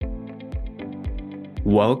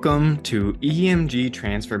Welcome to EMG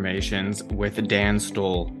Transformations with Dan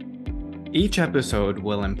Stoll. Each episode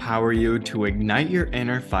will empower you to ignite your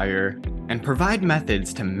inner fire and provide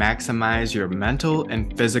methods to maximize your mental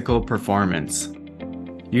and physical performance.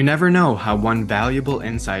 You never know how one valuable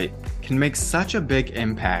insight can make such a big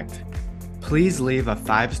impact. Please leave a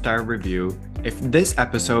 5-star review if this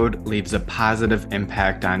episode leaves a positive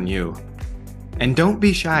impact on you. And don't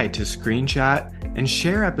be shy to screenshot and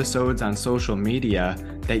share episodes on social media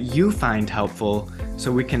that you find helpful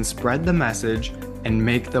so we can spread the message and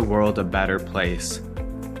make the world a better place.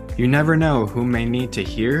 You never know who may need to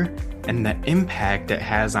hear and the impact it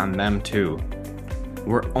has on them too.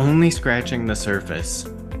 We're only scratching the surface.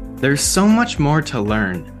 There's so much more to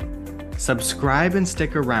learn. Subscribe and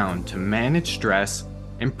stick around to manage stress,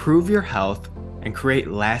 improve your health, and create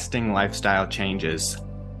lasting lifestyle changes.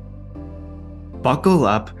 Buckle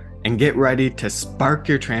up and get ready to spark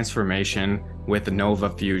your transformation with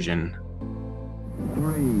Nova Fusion.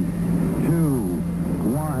 3, 2,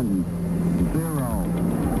 1,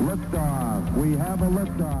 0. Liftoff. We have a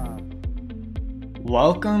liftoff.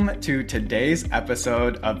 Welcome to today's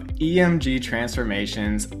episode of EMG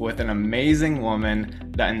Transformations with an amazing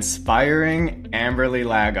woman, the inspiring Amberly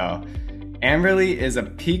Lago. Amberly is a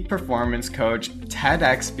peak performance coach,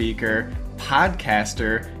 TEDx speaker,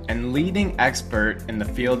 podcaster, and leading expert in the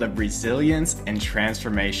field of resilience and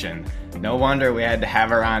transformation. No wonder we had to have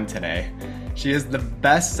her on today. She is the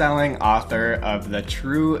best-selling author of the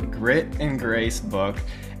True Grit and Grace book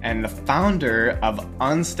and the founder of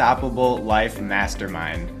Unstoppable Life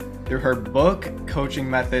Mastermind. Through her book, coaching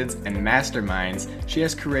methods, and masterminds, she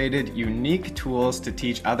has created unique tools to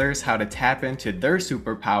teach others how to tap into their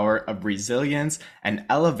superpower of resilience and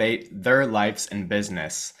elevate their lives and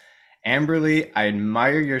business. Amberly, I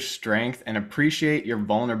admire your strength and appreciate your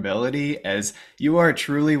vulnerability as you are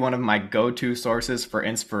truly one of my go-to sources for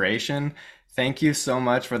inspiration. Thank you so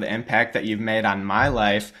much for the impact that you've made on my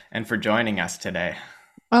life and for joining us today.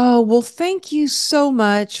 Oh, well, thank you so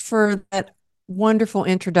much for that wonderful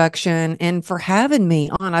introduction and for having me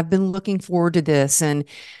on. I've been looking forward to this, and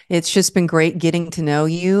it's just been great getting to know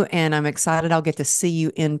you. And I'm excited I'll get to see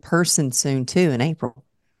you in person soon, too, in April.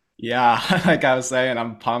 Yeah, like I was saying,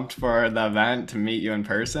 I'm pumped for the event to meet you in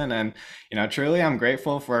person. And, truly, I'm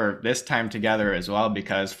grateful for this time together as well,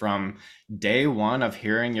 because from day one of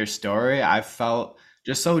hearing your story, I felt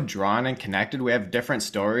just so drawn and connected. We have different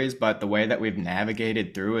stories, but the way that we've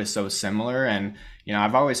navigated through is so similar. And,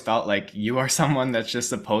 I've always felt like you are someone that's just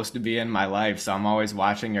supposed to be in my life. So I'm always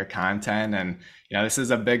watching your content. And, this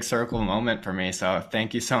is a big circle moment for me. So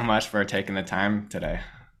thank you so much for taking the time today.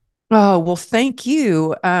 Oh, well, thank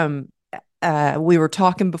you. We were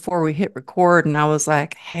talking before we hit record, and I was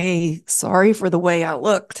like, hey, sorry for the way I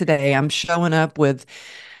look today. I'm showing up with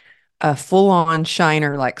a full-on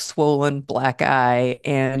shiner, like swollen black eye,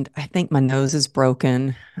 and I think my nose is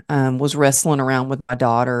broken. Was wrestling around with my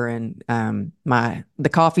daughter, and the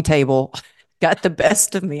coffee table got the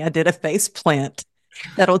best of me. I did a face plant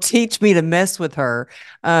that'll teach me to mess with her.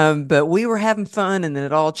 But we were having fun, and then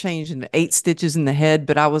it all changed into 8 stitches in the head.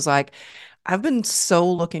 But I was like, I've been so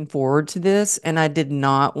looking forward to this, and I did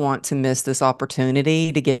not want to miss this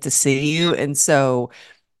opportunity to get to see you. And so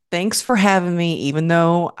thanks for having me, even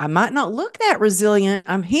though I might not look that resilient.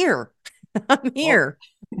 I'm here. I'm Well, here.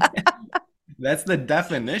 that's the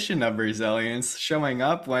definition of resilience, showing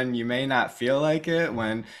up when you may not feel like it,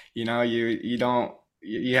 when you don't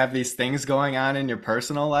you have these things going on in your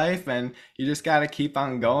personal life, and you just got to keep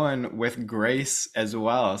on going with grace as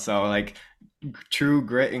well. So like true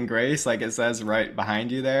grit and grace, like it says right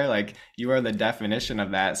behind you there, like you are the definition of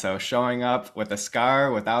that. So showing up with a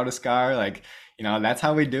scar, without a scar, like that's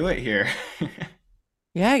how we do it here.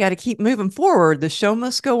 Yeah, I got to keep moving forward. The show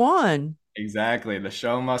must go on. Exactly. The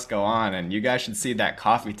show must go on, and you guys should see that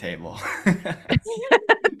coffee table.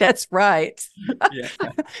 That's right. Yeah.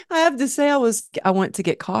 I have to say I went to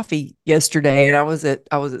get coffee yesterday, and I was at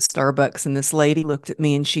Starbucks, and this lady looked at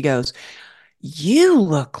me and she goes, "You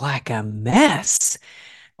look like a mess."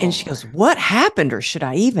 And she Oh, goes, "What happened? Or should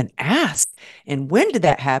I even ask? And when did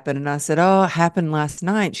that happen?" And I said, "Oh, it happened last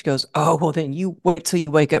night." She goes, "Oh, well, then you wait till you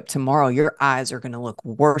wake up tomorrow. Your eyes are going to look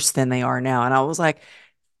worse than they are now." And I was like,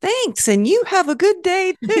 "Thanks. And you have a good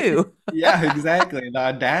day too." yeah, exactly. The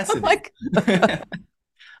I'm audacity. like,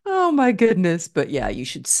 oh my goodness. But yeah, you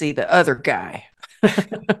should see the other guy.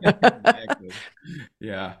 Exactly.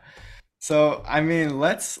 Yeah. So, I mean,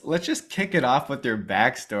 let's just kick it off with your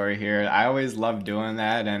backstory here. I always love doing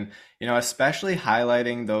that, and especially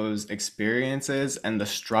highlighting those experiences and the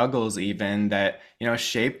struggles even that,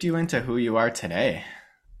 shaped you into who you are today.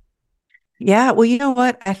 Yeah, well, you know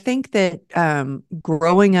what? I think that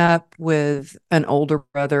growing up with an older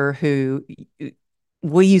brother who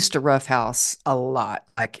we used to roughhouse a lot.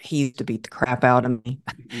 Like he used to beat the crap out of me.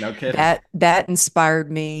 No kidding. That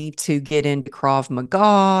inspired me to get into Krav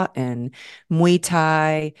Maga and Muay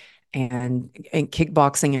Thai and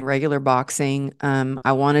kickboxing and regular boxing.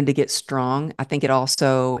 I wanted to get strong. I think it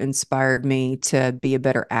also inspired me to be a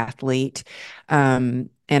better athlete.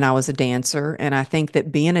 And I was a dancer. And I think that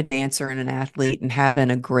being a dancer and an athlete and having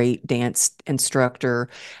a great dance instructor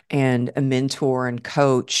and a mentor and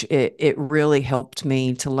coach, it really helped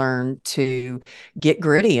me to learn to get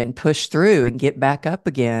gritty and push through and get back up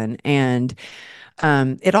again. And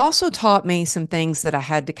it also taught me some things that I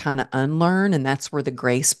had to kind of unlearn. And that's where the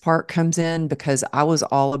grace part comes in because I was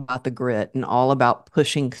all about the grit and all about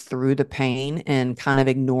pushing through the pain and kind of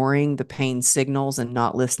ignoring the pain signals and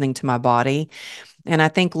not listening to my body. And I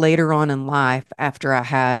think later on in life, after I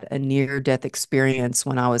had a near death experience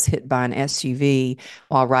when I was hit by an SUV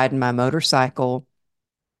while riding my motorcycle,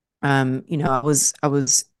 I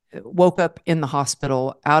was woke up in the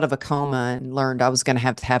hospital out of a coma and learned I was going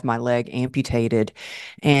to have my leg amputated.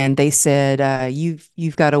 And they said,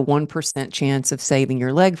 you've got a 1% chance of saving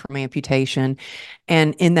your leg from amputation.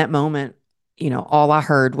 And in that moment, all I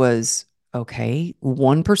heard was, okay,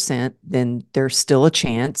 1%, then there's still a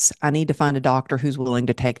chance. I need to find a doctor who's willing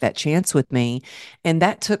to take that chance with me. And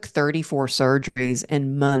that took 34 surgeries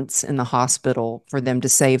and months in the hospital for them to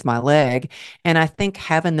save my leg. And I think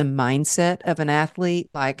having the mindset of an athlete,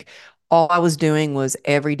 like all I was doing was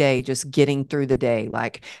every day just getting through the day.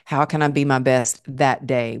 Like, how can I be my best that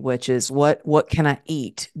day? Which is what can I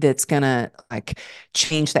eat that's gonna like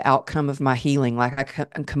change the outcome of my healing? Like I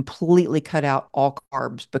completely cut out all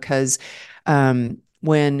carbs because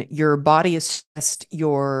when your body is stressed,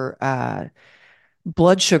 your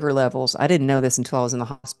blood sugar levels, I didn't know this until I was in the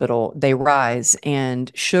hospital, they rise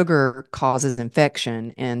and sugar causes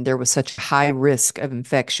infection. And there was such a high risk of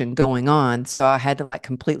infection going on. So I had to like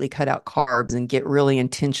completely cut out carbs and get really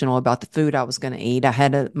intentional about the food I was going to eat. I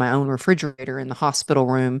had my own refrigerator in the hospital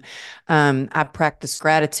room. I practiced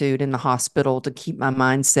gratitude in the hospital to keep my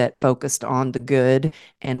mindset focused on the good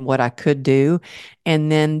and what I could do.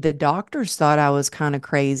 And then the doctors thought I was kind of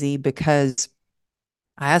crazy because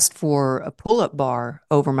I asked for a pull-up bar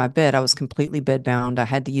over my bed. I was completely bedbound. I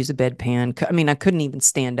had to use a bedpan. I mean, I couldn't even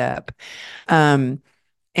stand up. Um,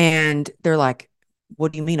 and they're like,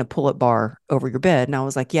 "What do you mean a pull-up bar over your bed?" And I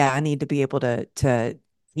was like, "Yeah, I need to be able to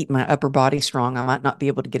keep my upper body strong. I might not be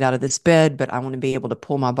able to get out of this bed, but I want to be able to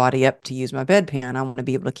pull my body up to use my bedpan. I want to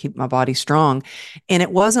be able to keep my body strong." And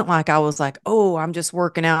it wasn't like I was like, "Oh, I'm just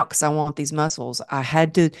working out because I want these muscles." I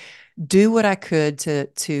had to do what I could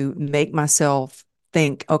to make myself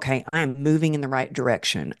think, okay, I am moving in the right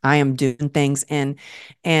direction. I am doing things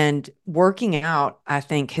and working out, I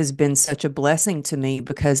think, has been such a blessing to me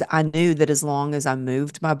because I knew that as long as I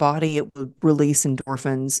moved my body, it would release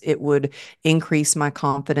endorphins, it would increase my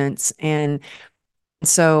confidence. And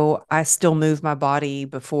so I still move my body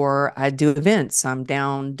before I do events. I'm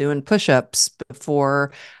down doing push-ups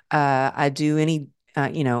before I do any,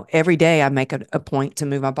 every day I make a point to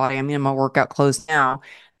move my body. I'm in my workout clothes now.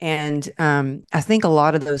 And I think a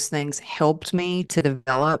lot of those things helped me to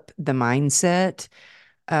develop the mindset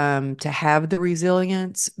to have the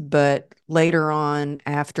resilience. But later on,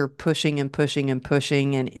 after pushing and pushing and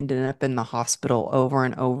pushing and ended up in the hospital over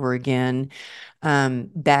and over again,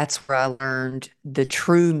 that's where I learned the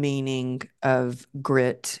true meaning of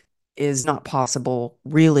grit is not possible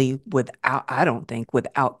really without, I don't think,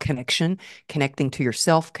 without connection, connecting to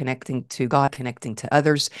yourself, connecting to God, connecting to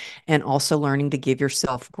others, and also learning to give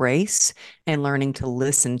yourself grace and learning to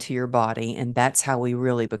listen to your body. And that's how we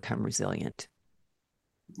really become resilient.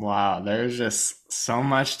 Wow, there's just so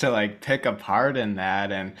much to like pick apart in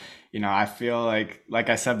that. And, I feel like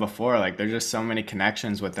I said before, like there's just so many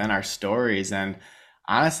connections within our stories. And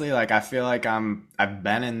honestly, like I feel like I've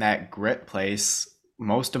been in that grit place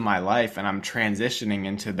most of my life and I'm transitioning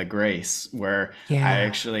into the grace where I Yeah.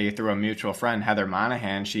 actually, through a mutual friend, Heather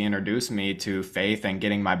Monahan, she introduced me to faith and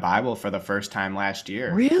getting my Bible for the first time last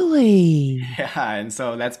year. Really? Yeah, and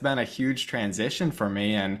so that's been a huge transition for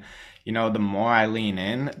me. And, the more I lean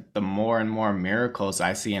in, the more and more miracles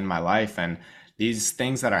I see in my life. And these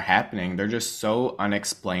things that are happening, they're just so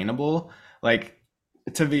unexplainable. Like,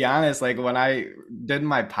 to be honest, like when I did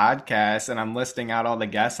my podcast and I'm listing out all the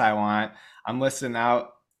guests I want, I'm listing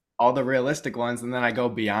out all the realistic ones, and then I go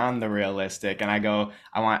beyond the realistic and I go,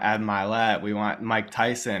 I want Ed Milet, we want Mike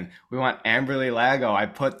Tyson, we want Amberly Lago. I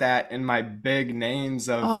put that in my big names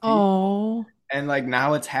of people. Oh, And like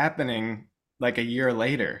now it's happening like a year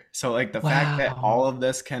later. So like the fact that all Wow. of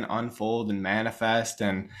this can unfold and manifest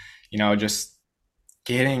and just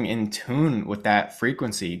getting in tune with that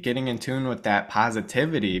frequency, getting in tune with that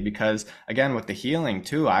positivity. Because again, with the healing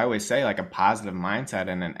too, I always say like a positive mindset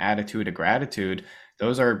and an attitude of gratitude,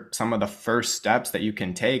 those are some of the first steps that you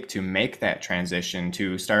can take to make that transition,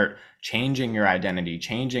 to start changing your identity,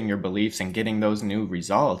 changing your beliefs, and getting those new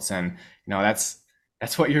results. And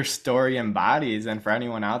that's what your story embodies. And for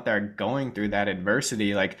anyone out there going through that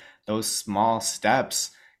adversity, like those small steps,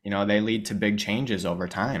 they lead to big changes over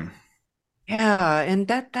time. Yeah, and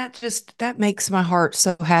that makes my heart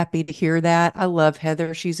so happy to hear that. I love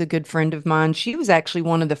Heather. She's a good friend of mine. She was actually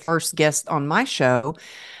one of the first guests on my show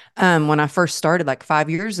when I first started like 5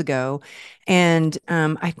 years ago. And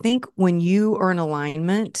I think when you are in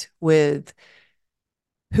alignment with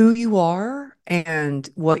who you are and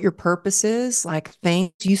what your purpose is, like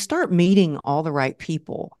things, you start meeting all the right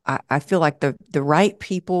people. I feel like the right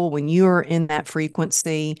people, when you're in that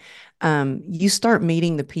frequency, you start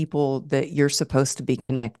meeting the people that you're supposed to be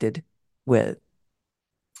connected with.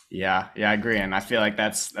 Yeah, yeah, I agree, and I feel like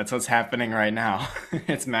that's what's happening right now.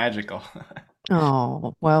 It's magical.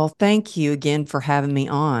 Oh, well, thank you again for having me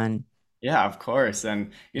on. Yeah, of course.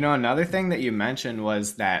 And another thing that you mentioned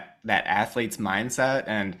was that athlete's mindset.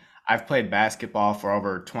 And I've played basketball for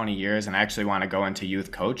over 20 years and I actually want to go into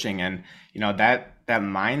youth coaching. And that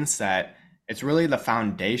mindset, it's really the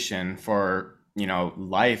foundation for,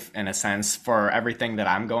 life in a sense, for everything that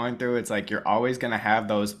I'm going through. It's like you're always going to have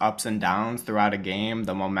those ups and downs throughout a game.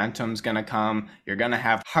 The momentum's going to come. You're going to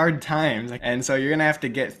have hard times. And so you're going to have to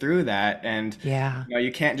get through that. And Yeah.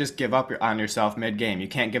 you can't just give up on yourself mid-game. You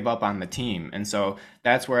can't give up on the team. And so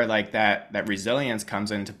that's where like that resilience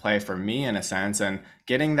comes into play for me in a sense, and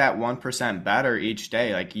getting that 1% better each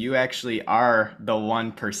day. Like you actually are the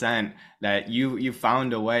 1% that you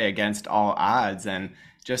found a way against all odds, and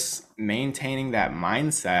just maintaining that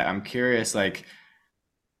mindset. I'm curious, like,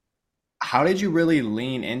 how did you really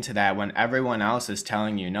lean into that when everyone else is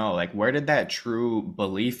telling you no? Like, where did that true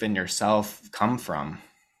belief in yourself come from?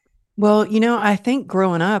 Well, I think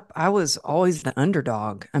growing up, I was always the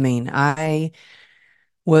underdog. I mean, I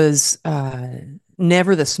was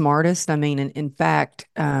never the smartest. I mean, in fact,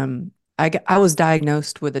 I was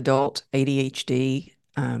diagnosed with adult ADHD,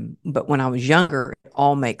 but when I was younger, it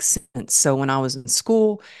all makes sense. So when I was in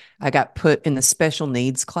school, I got put in the special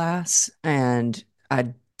needs class, and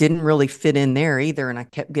I didn't really fit in there either. And I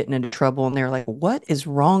kept getting into trouble, and they're like, "What is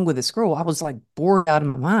wrong with this girl?" I was like bored out of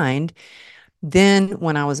my mind. Then,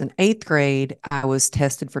 when I was in eighth grade, I was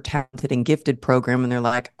tested for talented and gifted program, and they're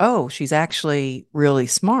like, "Oh, she's actually really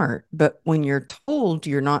smart." But when you're told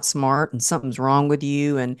you're not smart and something's wrong with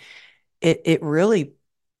you, and it really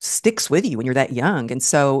sticks with you when you're that young. And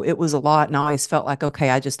so it was a lot. And I always felt like, okay,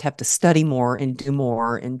 I just have to study more and do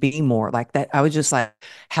more and be more like that. I was just like,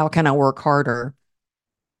 how can I work harder?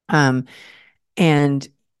 Um, and,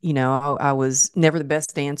 I was never the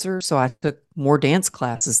best dancer. So I took more dance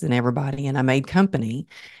classes than everybody and I made company.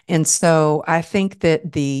 And so I think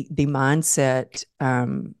that the mindset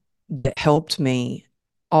that helped me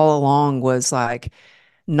all along was like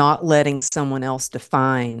not letting someone else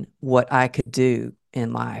define what I could do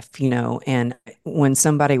in life. And when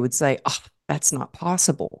somebody would say, "Oh, that's not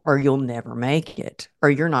possible," or "You'll never make it," or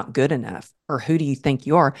 "You're not good enough," or "Who do you think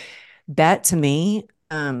you are?" That to me,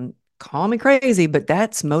 call me crazy, but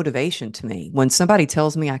that's motivation to me. When somebody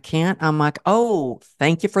tells me I can't, I'm like, "Oh,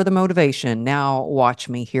 thank you for the motivation. Now watch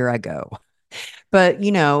me. Here I go." But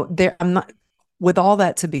I'm not. With all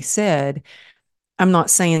that to be said, I'm not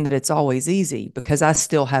saying that it's always easy because I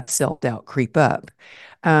still have self-doubt creep up.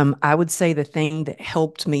 I would say the thing that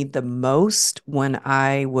helped me the most when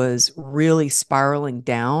I was really spiraling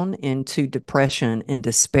down into depression and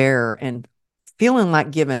despair and feeling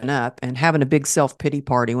like giving up and having a big self-pity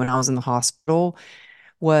party when I was in the hospital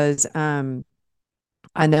was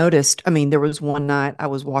I noticed, I mean, there was one night I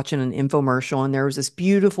was watching an infomercial and there was this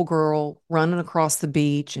beautiful girl running across the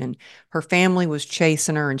beach and her family was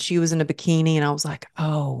chasing her and she was in a bikini. And I was like,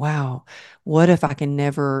 oh, wow, what if I can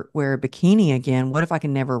never wear a bikini again? What if I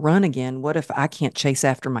can never run again? What if I can't chase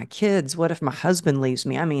after my kids? What if my husband leaves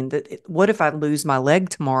me? I mean, what if I lose my leg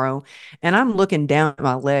tomorrow? And I'm looking down at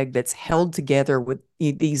my leg that's held together with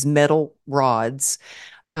these metal rods,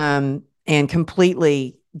 and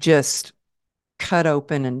completely just cut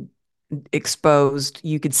open and exposed.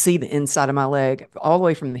 You could see the inside of my leg all the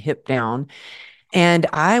way from the hip down. And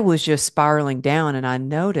I was just spiraling down. And I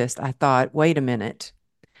noticed, I thought, wait a minute,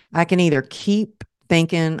 I can either keep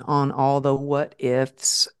thinking on all the what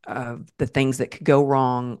ifs of the things that could go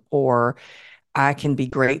wrong, or I can be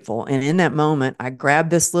grateful. And in that moment, I grabbed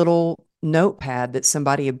this little notepad that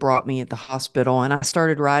somebody had brought me at the hospital, and I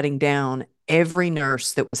started writing down every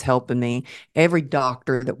nurse that was helping me, every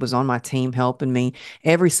doctor that was on my team helping me,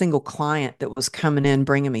 every single client that was coming in,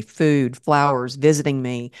 bringing me food, flowers, visiting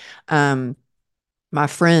me. My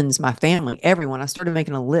friends, my family, everyone. I started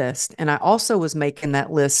making a list. And I also was making that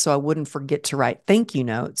list so I wouldn't forget to write thank you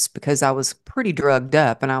notes because I was pretty drugged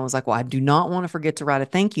up. And I was like, well, I do not want to forget to write a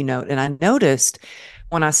thank you note. And I noticed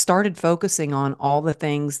when I started focusing on all the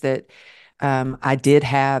things that I did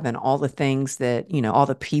have and all the things that, all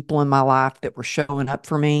the people in my life that were showing up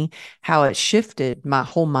for me, how it shifted my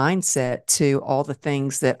whole mindset to all the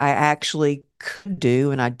things that I actually could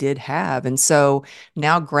do and I did have. And so,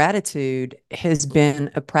 now gratitude has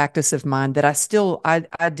been a practice of mine that I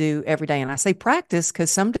do every day. And I say practice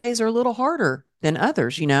because some days are a little harder than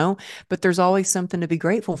others, but there's always something to be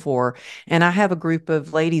grateful for. And I have a group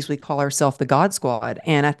of ladies, we call ourselves the God Squad.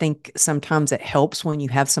 And I think sometimes it helps when you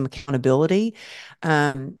have some accountability,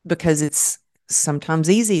 because it's sometimes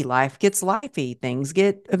easy. Life gets lifey, things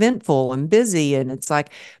get eventful and busy. And it's like,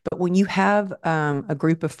 but when you have a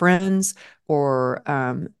group of friends or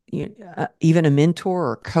even a mentor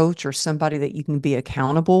or coach or somebody that you can be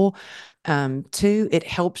accountable to, it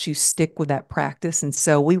helps you stick with that practice. And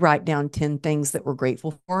so we write down 10 things that we're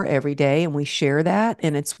grateful for every day and we share that.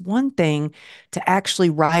 And it's one thing to actually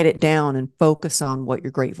write it down and focus on what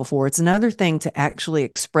you're grateful for. It's another thing to actually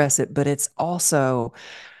express it, but it's also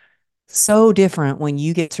so different when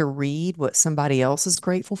you get to read what somebody else is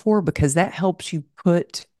grateful for because that helps you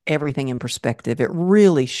put everything in perspective. It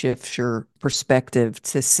really shifts your perspective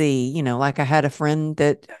to see, like I had a friend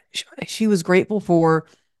that she was grateful for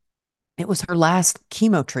it was her last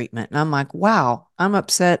chemo treatment. And I'm like, wow, I'm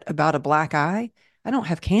upset about a black eye. I don't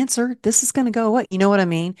have cancer. This is going to go away. You know what I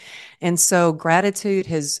mean? And so gratitude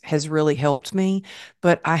has really helped me.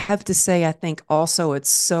 But I have to say, I think also it's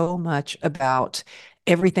so much about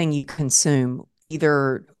everything you consume,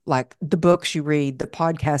 either like the books you read, the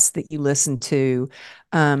podcasts that you listen to,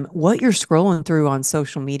 what you're scrolling through on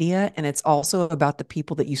social media. And it's also about the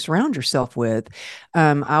people that you surround yourself with.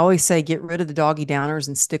 I always say get rid of the doggy downers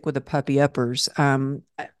and stick with the puppy uppers.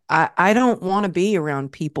 I don't want to be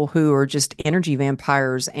around people who are just energy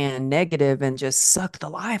vampires and negative and just suck the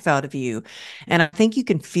life out of you. And I think you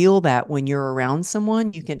can feel that when you're around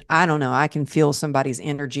someone. I don't know, I can feel somebody's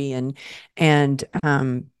energy and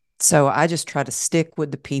so I just try to stick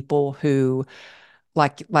with the people who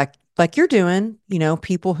like you're doing,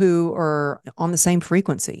 people who are on the same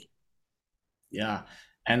frequency. Yeah.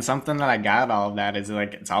 And something that I got all of that is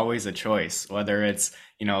like it's always a choice, whether it's,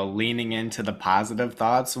 leaning into the positive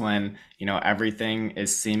thoughts when, everything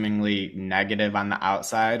is seemingly negative on the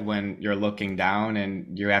outside when you're looking down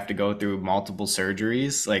and you have to go through multiple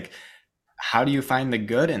surgeries. Like, how do you find the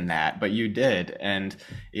good in that? But you did. And,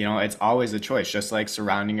 it's always a choice, just like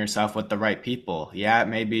surrounding yourself with the right people. Yeah, it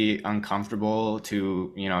may be uncomfortable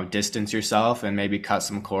to, distance yourself and maybe cut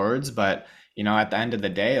some cords, but, at the end of the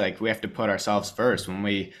day, like we have to put ourselves first. When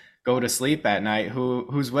we go to sleep at night,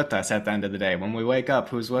 who's with us at the end of the day? When we wake up,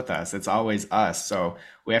 who's with us? It's always us. So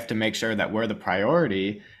we have to make sure that we're the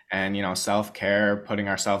priority and, self-care, putting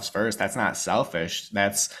ourselves first, that's not selfish.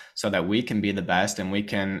 That's so that we can be the best and we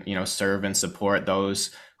can, serve and support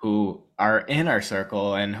those who are in our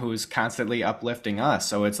circle and who's constantly uplifting us.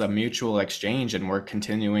 So it's a mutual exchange and we're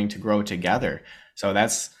continuing to grow together. So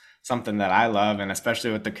that's something that I love. And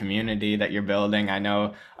especially with the community that you're building, I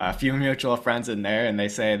know a few mutual friends in there and they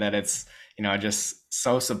say that it's, just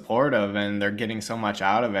so supportive and they're getting so much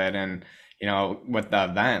out of it. And, with the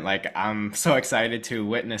event, like I'm so excited to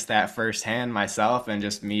witness that firsthand myself and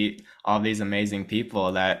just meet all these amazing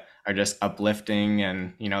people that are just uplifting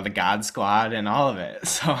and, the God Squad and all of it.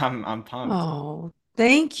 So I'm pumped. Oh,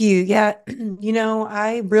 thank you. Yeah,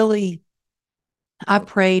 I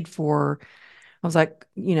prayed for, I was like,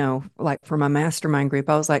 like for my mastermind group,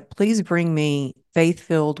 I was like, please bring me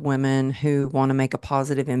faith-filled women who want to make a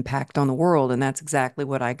positive impact on the world. And that's exactly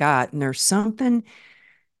what I got. And there's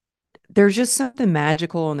just something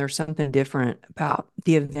magical and there's something different about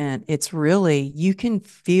the event. It's really, you can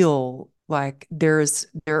feel like there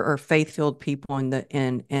are faith-filled people and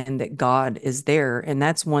that God is there. And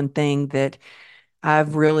that's one thing that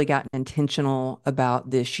I've really gotten intentional about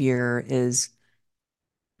this year is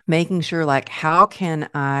making sure like how can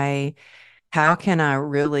I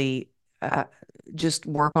really uh, just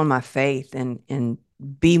work on my faith and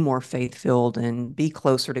be more faith filled and be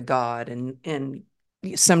closer to God and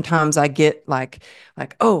sometimes I get like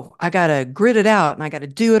oh I gotta grit it out and I gotta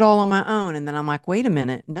do it all on my own and then I'm like wait a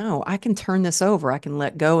minute no I can turn this over I can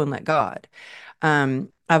let go and let God.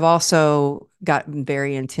 I've also gotten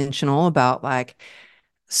very intentional about like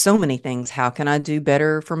so many things. How can I do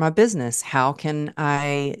better for my business? How can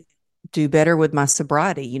I do better with my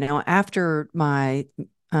sobriety? After my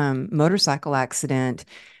motorcycle accident,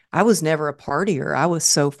 I was never a partier. I was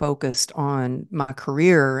so focused on my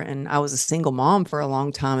career, and I was a single mom for a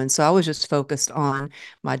long time. And so I was just focused on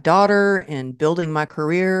my daughter and building my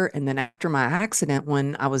career. And then after my accident,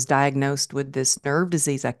 when I was diagnosed with this nerve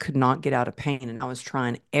disease, I could not get out of pain. And I was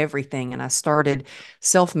trying everything. And I started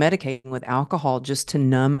self-medicating with alcohol just to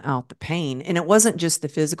numb out the pain. And it wasn't just the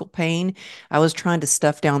physical pain. I was trying to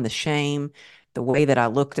stuff down the shame, the way that I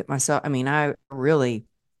looked at myself. I mean, I really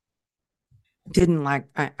didn't like,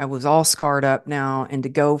 I was all scarred up now. And to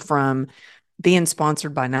go from being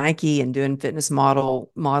sponsored by Nike and doing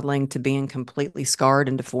modeling to being completely scarred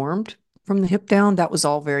and deformed from the hip down, that was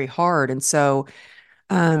all very hard. And so,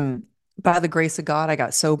 um, by the grace of God, I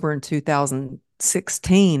got sober in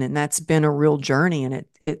 2016, and that's been a real journey. And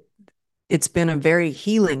it's been a very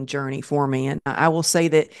healing journey for me. And I will say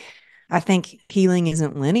that I think healing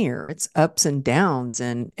isn't linear. It's ups and downs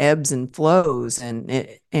and ebbs and flows.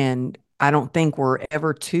 And I don't think we're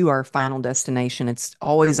ever to our final destination. It's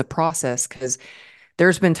always a process, because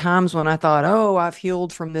there's been times when I thought, oh, I've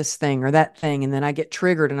healed from this thing or that thing. And then I get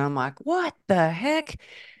triggered and I'm like, what the heck?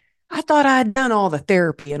 I thought I had done all the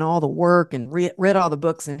therapy and all the work and read all the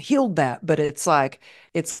books and healed that. But it's like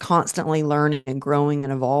it's constantly learning and growing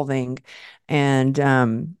and evolving. And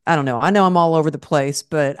I don't know. I know I'm all over the place,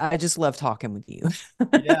 but I just love talking with you.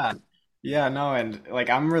 Yeah. Yeah, no, and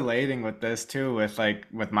like I'm relating with this too with like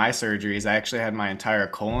with my surgeries. I actually had my entire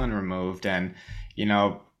colon removed and you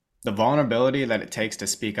know, the vulnerability that it takes to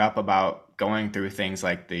speak up about going through things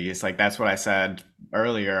like these. Like that's what I said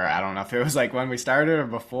earlier. I don't know if it was like when we started or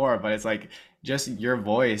before, but it's like just your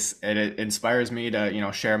voice. It inspires me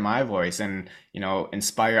to, share my voice and,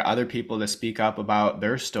 inspire other people to speak up about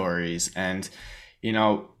their stories. And, you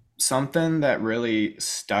know, something that really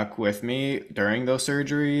stuck with me during those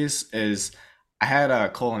surgeries is I had a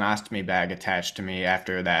colonoscopy bag attached to me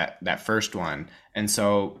after that first one. And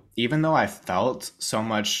so even though I felt so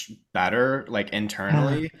much better like Yeah.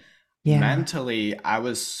 internally, Yeah. mentally I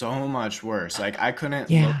was so much worse. Like I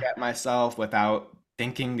couldn't look Yeah. at myself without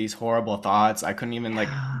thinking these horrible thoughts. I couldn't even like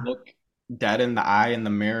Yeah. look dead in the eye in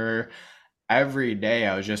the mirror. Every day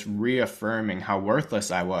I was just reaffirming how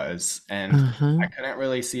worthless I was. And I Uh-huh. couldn't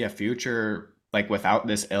really see a future like without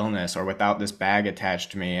this illness or without this bag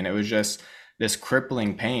attached to me. And it was just this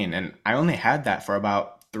crippling pain. And I only had that for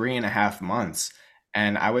about 3.5 months.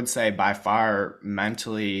 And I would say by far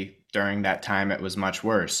mentally during that time, it was much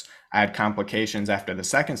worse. I had complications after the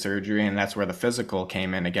second surgery, and that's where the physical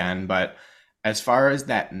came in again. But as far as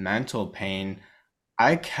that mental pain,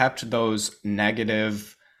 I kept those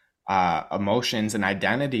negative emotions and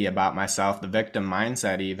identity about myself, the victim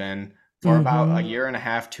mindset, even for about a Mm-hmm. year and a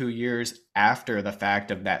half, 2 years after the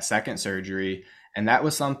fact of that second surgery. And that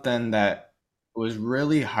was something that was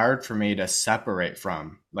really hard for me to separate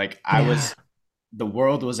from. Like, Yeah. the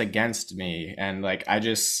world was against me. And like, I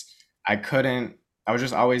couldn't, I was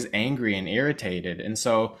just always angry and irritated. And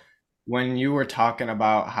so when you were talking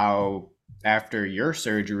about how after your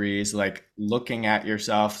surgeries, like looking at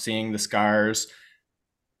yourself, seeing the scars,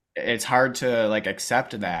 it's hard to like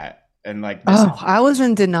accept that and like this Oh, is I was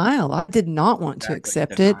in denial. I did not want to exactly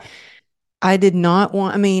accept it. denial. I did not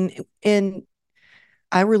want, I mean, and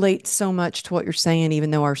I relate so much to what you're saying,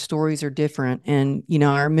 even though our stories are different. And,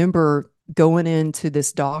 I remember going into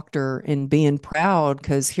this doctor and being proud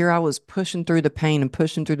because here I was pushing through the pain and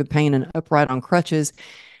pushing through the pain and upright on crutches.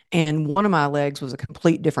 And one of my legs was a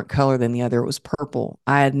complete different color than the other. It was purple.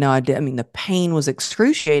 I had no idea. I mean, the pain was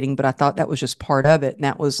excruciating, but I thought that was just part of it. And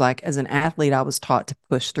that was like, as an athlete, I was taught to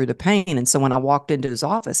push through the pain. And so when I walked into his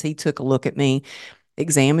office, he took a look at me,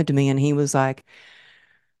 examined me, and he was like,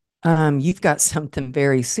 you've got something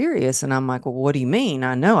very serious. And I'm like, well, what do you mean?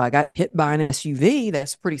 I know I got hit by an SUV.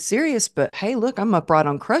 That's pretty serious. But hey, look, I'm upright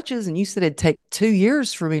on crutches. And you said it'd take 2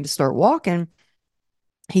 years for me to start walking.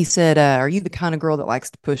 He said, are you the kind of girl that likes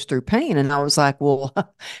to push through pain? And I was like, well,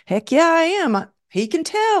 heck yeah, I am. He can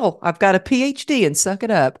tell I've got a PhD and suck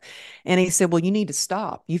it up. And he said, well, you need to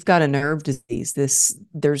stop. You've got a nerve disease.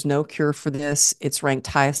 There's no cure for this. It's ranked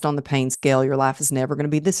highest on the pain scale. Your life is never going to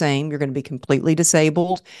be the same. You're going to be completely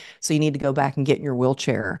disabled. So you need to go back and get in your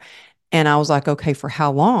wheelchair. And I was like, okay, for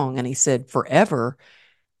how long? And he said, forever.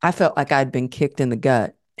 I felt like I'd been kicked in the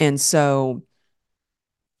gut. And so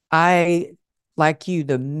I, like you,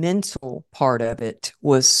 the mental part of it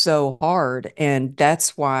was so hard. And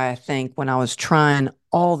that's why I think when I was trying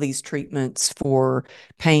all these treatments for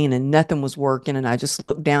pain and nothing was working, and I just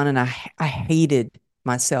looked down and I hated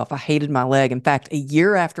myself. I hated my leg. In fact, a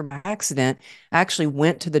year after my accident, I actually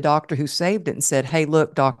went to the doctor who saved it and said, "Hey,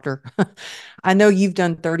 look, doctor, I know you've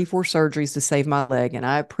done 34 surgeries to save my leg, and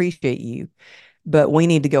I appreciate you, but we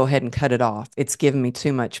need to go ahead and cut it off. It's giving me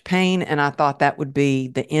too much pain." And I thought that would be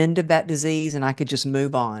the end of that disease and I could just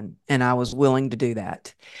move on. And I was willing to do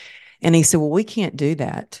that. And he said, "Well, we can't do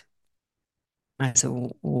that." I said,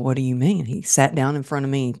 "Well, what do you mean?" He sat down in front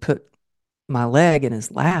of me, put my leg in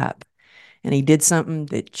his lap, and he did something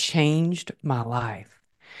that changed my life.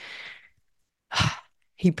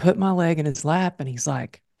 He put my leg in his lap and he's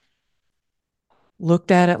like,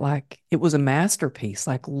 looked at it like it was a masterpiece.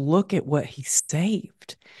 Like, look at what he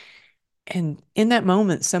saved. And in that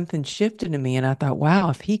moment, something shifted in me. And I thought, wow,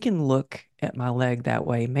 if he can look at my leg that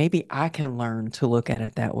way, maybe I can learn to look at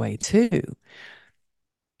it that way too.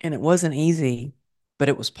 And it wasn't easy, but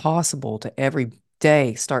it was possible to every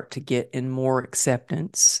day start to get in more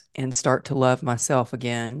acceptance and start to love myself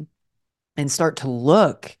again and start to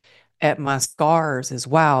look at my scars as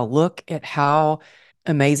wow, look at how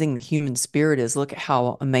amazing the human spirit is. Look at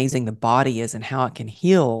how amazing the body is and how it can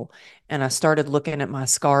heal. And I started looking at my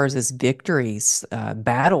scars as victories,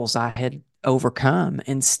 battles I had overcome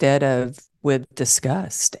instead of with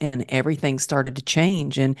disgust. And everything started to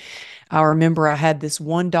change. And I remember I had this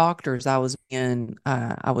one doctor as I was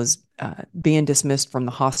being dismissed from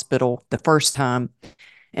the hospital the first time,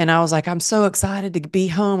 and I was like, I'm so excited to be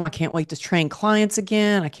home. I can't wait to train clients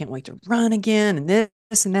again. I can't wait to run again and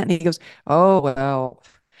this and that. And he goes, "Oh, well,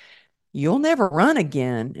 you'll never run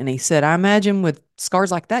again." And he said, "I imagine with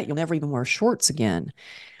scars like that, you'll never even wear shorts again."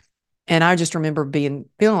 And I just remember feeling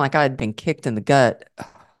like I had been kicked in the gut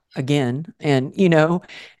again.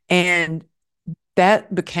 And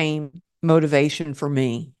that became motivation for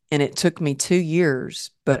me. And it took me 2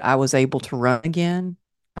 years, but I was able to run again.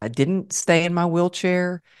 I didn't stay in my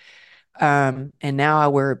wheelchair. And now I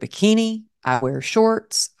wear a bikini, I wear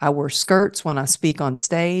shorts, I wear skirts when I speak on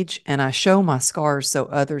stage, and I show my scars so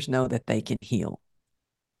others know that they can heal.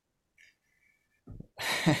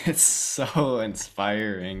 It's so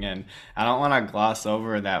inspiring, and I don't want to gloss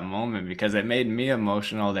over that moment because it made me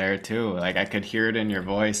emotional there too. Like I could hear it in your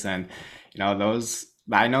voice, and those.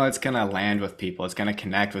 I know it's gonna land with people. It's gonna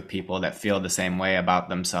connect with people that feel the same way about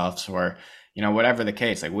themselves, or whatever the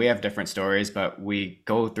case. Like we have different stories, but we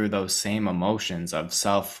go through those same emotions of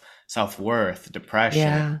self-worth, depression,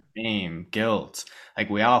 Yeah. shame, guilt. Like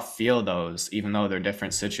we all feel those, even though they're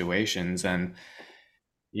different situations, and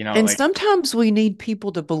And like. sometimes we need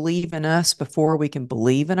people to believe in us before we can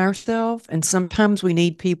believe in ourselves. And sometimes we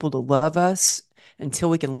need people to love us until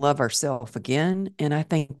we can love ourselves again. And I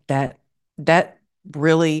think that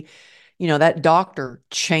really, that doctor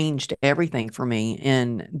changed everything for me.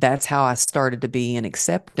 And that's how I started to be in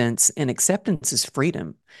acceptance. And acceptance is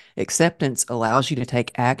freedom. Acceptance allows you to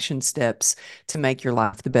take action steps to make your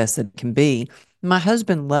life the best that it can be. My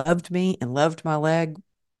husband loved me and loved my leg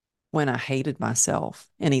when I hated myself,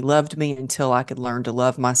 and he loved me until I could learn to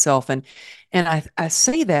love myself. And I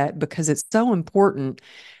say that because it's so important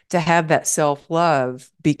to have that self-love,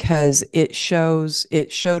 because it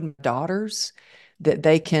showed my daughters that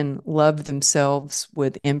they can love themselves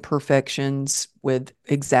with imperfections, with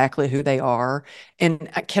exactly who they are. And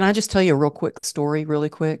can I just tell you a real quick story, really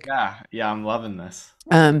quick? Yeah, yeah, I'm loving this.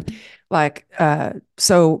 Um,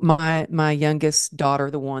 so my youngest daughter,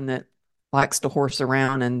 the one that likes to horse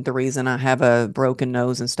around, and the reason I have a broken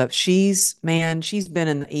nose and stuff, she's been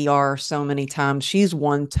in the ER so many times. She's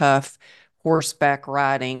one tough horseback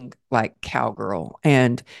riding like cowgirl.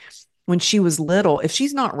 And when she was little, if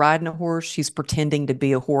she's not riding a horse, she's pretending to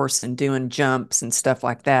be a horse and doing jumps and stuff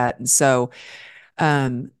like that. And so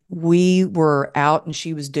we were out and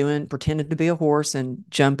she was doing pretended to be a horse and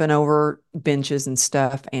jumping over benches and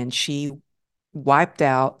stuff, and she wiped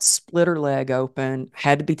out, split her leg open,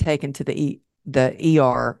 had to be taken to the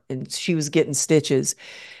ER, and she was getting stitches.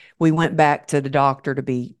 We went back to the doctor to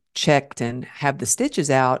be checked and have the stitches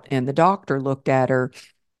out, and the doctor looked at her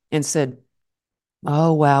and said,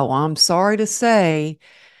 "Oh wow, well, I'm sorry to say,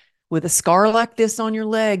 with a scar like this on your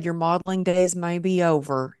leg, your modeling days may be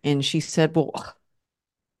over." And she said, "Well,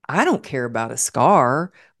 I don't care about a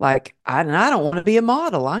scar. Like, and I don't want to be a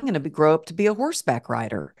model. I'm going to grow up to be a horseback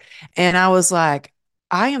rider." And I was like,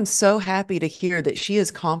 I am so happy to hear that she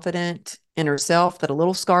is confident in herself, that a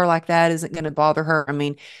little scar like that isn't going to bother her. I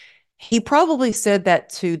mean, he probably said that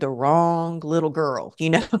to the wrong little girl.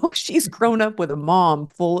 She's grown up with a mom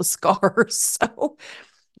full of scars. So,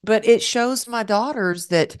 but it shows my daughters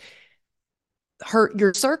that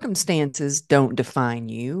your circumstances don't define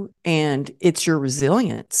you, and it's your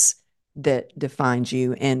resilience that defines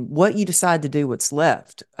you, and what you decide to do, what's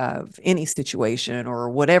left of any situation or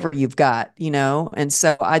whatever you've got, you know? And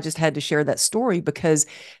so I just had to share that story because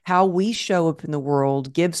how we show up in the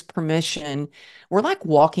world gives permission. We're like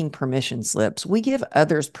walking permission slips. We give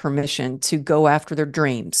others permission to go after their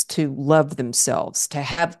dreams, to love themselves, to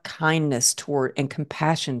have kindness toward and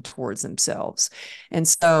compassion towards themselves. And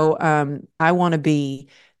so I want to be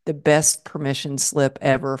the best permission slip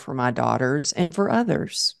ever for my daughters and for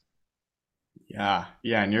others. Yeah,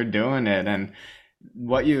 yeah, and you're doing it. And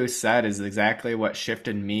what you said is exactly what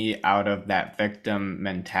shifted me out of that victim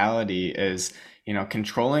mentality is,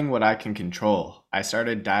 controlling what I can control. I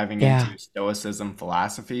started diving Yeah. into Stoicism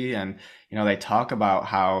philosophy, and, they talk about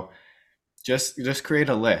how just create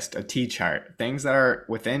a list, a T chart, things that are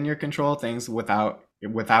within your control, things without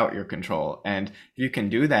your control. And if you can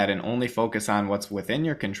do that and only focus on what's within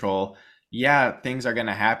your control, yeah, things are going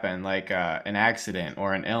to happen like an accident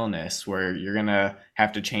or an illness where you're going to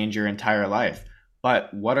have to change your entire life.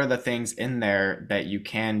 But what are the things in there that you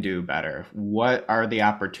can do better? What are the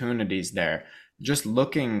opportunities there? Just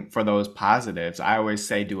looking for those positives. I always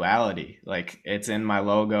say duality, like it's in my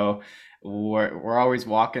logo. We're always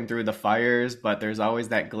walking through the fires, but there's always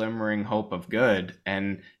that glimmering hope of good.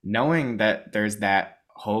 And knowing that there's that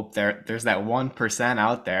hope there's that 1%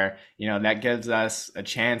 out there, that gives us a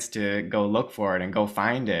chance to go look for it and go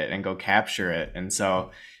find it and go capture it. And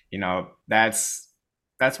so, that's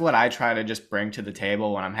what I try to just bring to the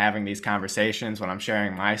table when I'm having these conversations, when I'm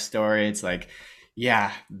sharing my story. It's like,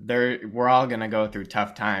 yeah, we're all gonna go through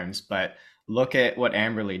tough times, but look at what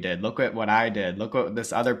Amberly did. Look at what I did. Look what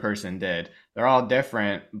this other person did. They're all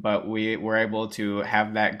different, but we were able to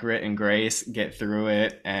have that grit and grace, get through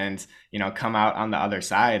it, and come out on the other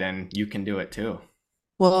side. And you can do it too.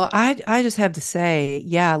 Well, I just have to say,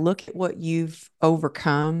 yeah, look at what you've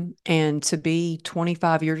overcome, and to be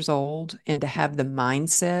 25 years old and to have the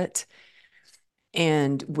mindset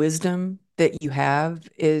and wisdom that you have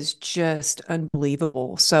is just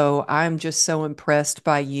unbelievable. So I'm just so impressed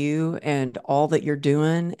by you and all that you're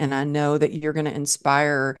doing. And I know that you're going to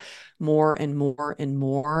inspire more and more and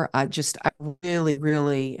more. I really,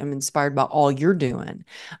 really am inspired by all you're doing.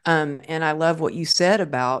 And I love what you said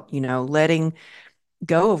about, letting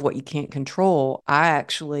go of what you can't control. I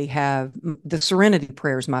actually have the serenity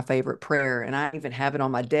prayer is my favorite prayer, and I even have it on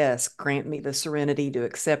my desk. Grant me the serenity to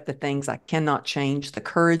accept the things I cannot change, the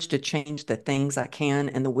courage to change the things I can,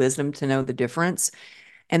 and the wisdom to know the difference.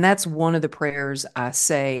 And that's one of the prayers I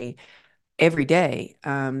say every day,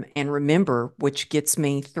 and remember, which gets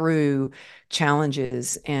me through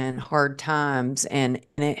challenges and hard times, and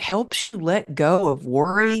it helps you let go of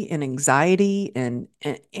worry and anxiety and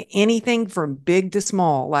anything from big to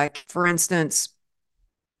small. Like, for instance,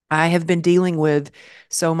 I have been dealing with,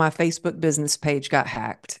 so my Facebook business page got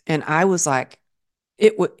hacked, and I was like,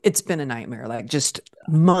 it's been a nightmare, like just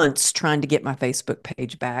months trying to get my Facebook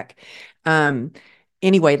page back. Um,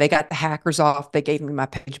 anyway, they got the hackers off. They gave me my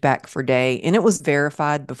page back for a day, and it was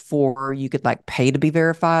verified before you could like pay to be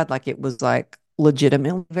verified. Like it was like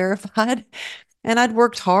legitimately verified. And I'd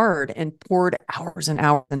worked hard and poured hours and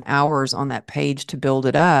hours and hours on that page to build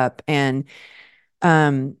it up. And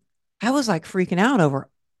um, I was like freaking out over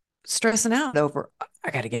stressing out over I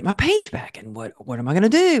got to get my page back and what am I going to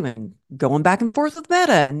do and going back and forth with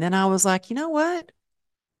Meta. And then I was like, you know what?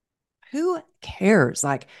 Who cares?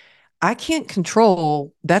 Like I can't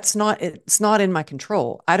control it's not in my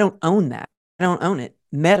control. I don't own that. I don't own it.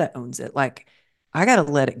 Meta owns it. Like I got to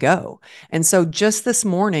let it go. And so just this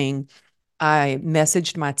morning I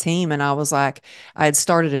messaged my team and I was like, I had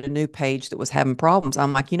started a new page that was having problems.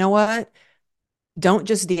 I'm like, you know what? Don't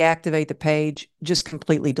just deactivate the page, just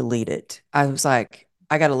completely delete it. I was like,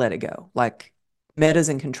 I got to let it go. Like, Meta's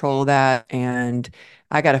in control of that. And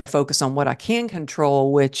I got to focus on what I can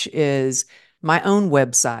control, which is my own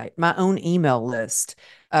website, my own email list,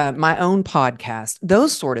 my own podcast,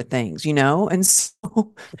 those sort of things, you know? And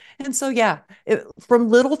so, and so, yeah, from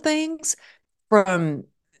little things, from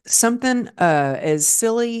something as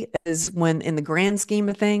silly as when in the grand scheme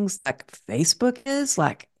of things like Facebook is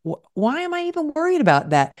like why am I even worried about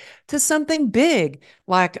that, to something big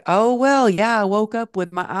like, oh well, yeah, I woke up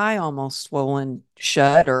with my eye almost swollen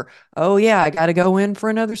shut, or oh yeah, I got to go in for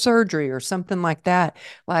another surgery or something like that.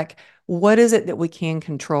 Like, what is it that we can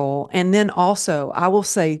control? And then also I will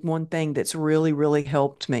say one thing that's really really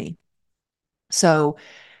helped me. So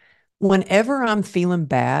whenever I'm feeling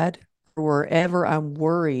bad, or wherever I'm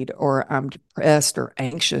worried or I'm depressed or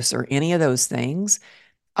anxious or any of those things,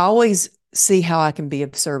 I always see how I can be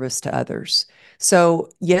of service to others.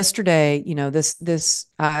 So yesterday, this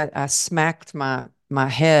I smacked my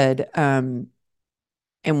head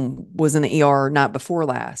and was in the ER night before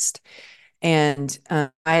last. And I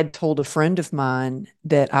had told a friend of mine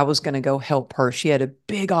that I was going to go help her. She had a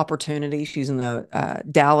big opportunity. She's in the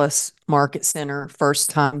Dallas Market Center, first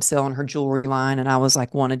time selling her jewelry line. And I was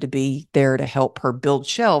like, wanted to be there to help her build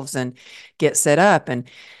shelves and get set up. And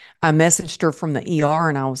I messaged her from the ER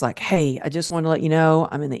and I was like, hey, I just want to let you know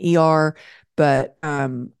I'm in the ER, but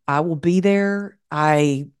I will be there.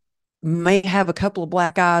 I may have a couple of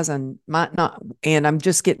black eyes and might not, and I'm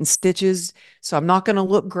just getting stitches. So I'm not going to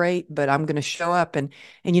look great, but I'm going to show up. And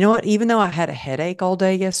you know what? Even though I had a headache all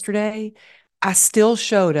day yesterday, I still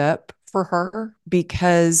showed up for her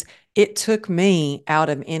because it took me out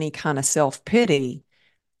of any kind of self-pity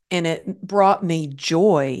and it brought me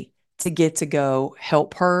joy to go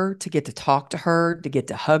help her, to get to talk to her, to get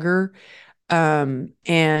to hug her. Um,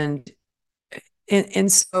 and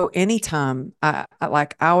and so anytime I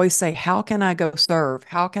always say, how can I go serve?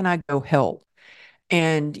 How can I go help?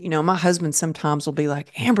 And my husband sometimes will be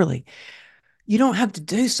like, Amberly, you don't have to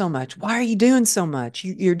do so much. Why are you doing so much?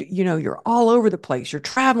 You're all over the place. You're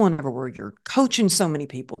traveling everywhere. You're coaching so many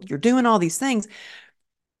people. You're doing all these things.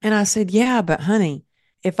 And I said, yeah, but honey,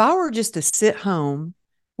 if I were just to sit home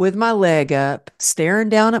with my leg up, staring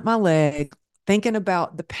down at my leg, thinking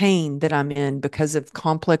about the pain that I'm in because of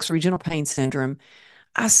complex regional pain syndrome,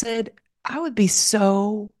 I said, I would be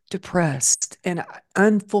so depressed and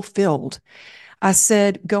unfulfilled. I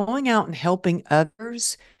said, going out and helping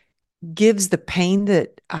others gives the pain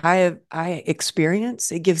that I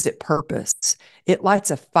experience, it gives it purpose. It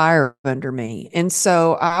lights a fire under me. And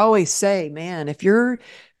so I always say, man, if you're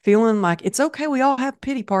feeling like it's okay, we all have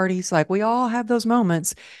pity parties, like we all have those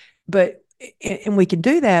moments, but and we can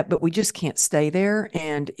do that, but we just can't stay there.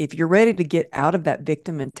 And if you're ready to get out of that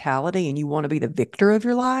victim mentality and you want to be the victor of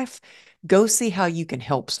your life, go see how you can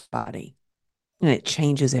help somebody. And it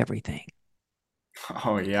changes everything.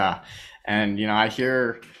 Oh yeah. And I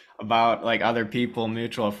hear about like other people,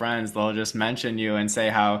 mutual friends, they'll just mention you and say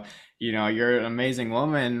how, you're an amazing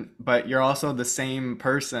woman, but you're also the same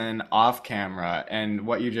person off camera. And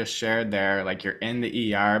what you just shared there, like you're in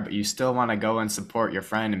the ER, but you still want to go and support your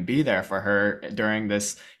friend and be there for her during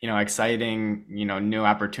this, exciting, new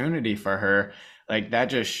opportunity for her. Like that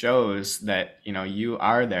just shows that, you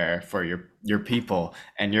are there for your people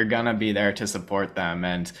and you're gonna be there to support them.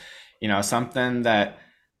 And something that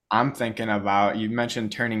I'm thinking about, you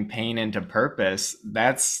mentioned turning pain into purpose.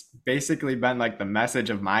 That's basically been like the message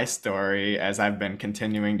of my story as I've been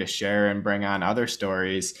continuing to share and bring on other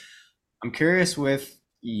stories. I'm curious with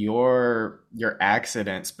your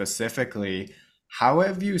accident specifically, how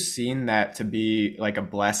have you seen that to be like a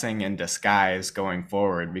blessing in disguise going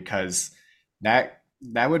forward? Because that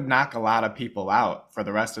would knock a lot of people out for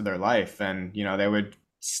the rest of their life, and they would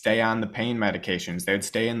stay on the pain medications, they would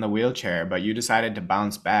stay in the wheelchair, but you decided to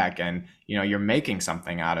bounce back and you're making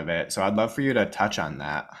something out of it. So I'd love for you to touch on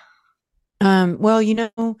that.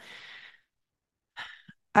 Well,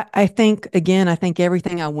 I think again, I think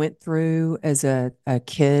everything I went through as a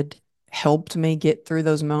kid helped me get through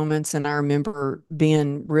those moments. And I remember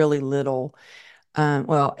being really little,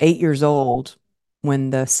 well, 8 years old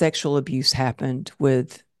when the sexual abuse happened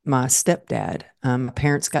with my stepdad. My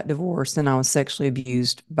parents got divorced and I was sexually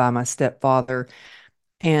abused by my stepfather.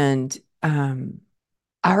 And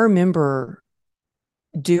I remember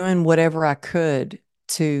doing whatever I could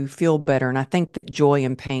to feel better. And I think that joy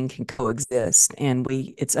and pain can coexist. And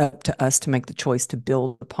it's up to us to make the choice to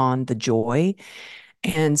build upon the joy.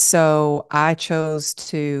 And so I chose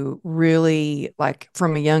to really, like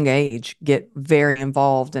from a young age, get very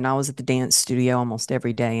involved. And I was at the dance studio almost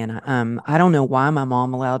every day. And I don't know why my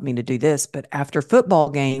mom allowed me to do this, but after football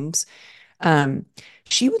games, um,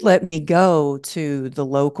 she would let me go to the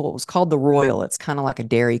local, it was called the Royal. It's kind of like a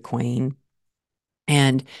Dairy Queen.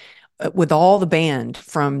 And with all the band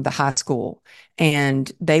from the high school,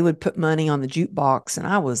 and they would put money on the jukebox, and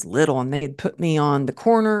I was little, and they'd put me on the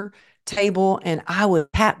corner table and I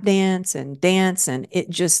would tap dance, and it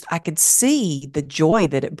just I could see the joy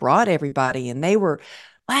that it brought everybody, and they were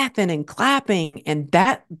laughing and clapping, and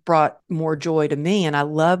that brought more joy to me, and I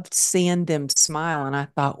loved seeing them smile, and I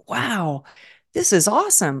thought, wow, this is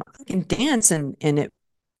awesome. I can dance, and it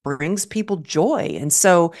brings people joy. And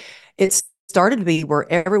so it started to be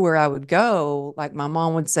where everywhere I would go, like my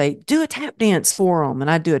mom would say, do a tap dance for them.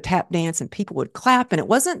 And I'd do a tap dance and people would clap. And it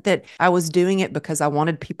wasn't that I was doing it because I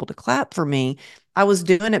wanted people to clap for me. I was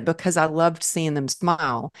doing it because I loved seeing them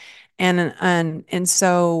smile. And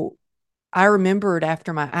so I remembered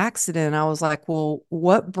after my accident, I was like, well,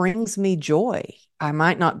 what brings me joy? I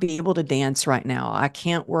might not be able to dance right now. I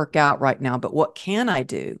can't work out right now, but what can I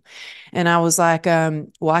do? And I was like,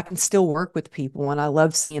 well, I can still work with people. And I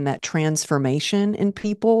love seeing that transformation in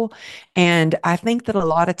people. And I think that a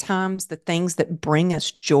lot of times the things that bring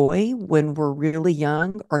us joy when we're really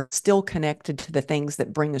young are still connected to the things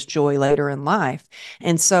that bring us joy later in life.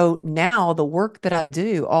 And so now the work that I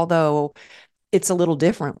do, although it's a little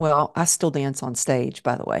different. Well, I still dance on stage,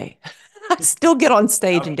 by the way. I still get on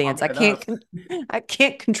stage I'll and dance. pump it up. I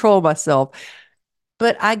can't control myself,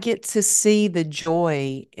 but I get to see the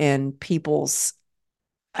joy in people's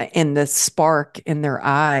and the spark in their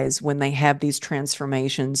eyes when they have these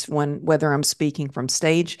transformations, when whether I'm speaking from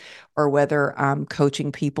stage or whether I'm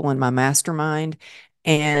coaching people in my mastermind.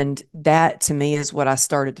 And that to me is what I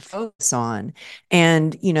started to focus on.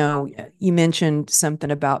 And, you mentioned something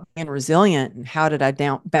about being resilient and how did I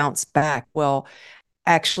bounce back? Well,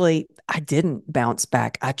 actually, I didn't bounce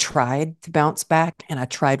back. I tried to bounce back and I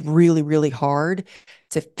tried really, really hard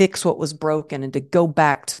to fix what was broken and to go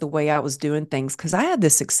back to the way I was doing things. Because I had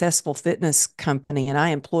this successful fitness company and I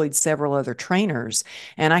employed several other trainers.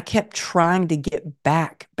 And I kept trying to get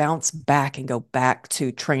back, bounce back, and go back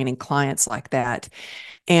to training clients like that.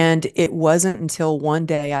 And it wasn't until one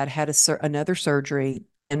day I'd had another surgery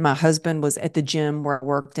and my husband was at the gym where I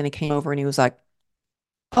worked and he came over and he was like,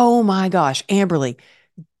 "Oh my gosh, Amberly,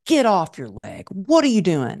 get off your leg. What are you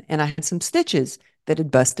doing?" And I had some stitches that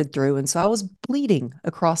had busted through. And so I was bleeding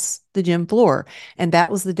across the gym floor. And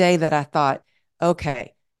that was the day that I thought,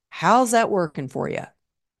 okay, how's that working for you?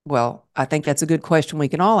 Well, I think that's a good question we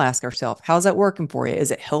can all ask ourselves. How's that working for you?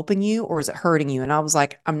 Is it helping you or is it hurting you? And I was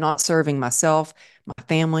like, I'm not serving myself, my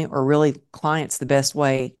family, or really clients the best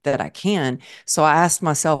way that I can. So I asked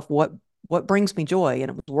myself, what brings me joy?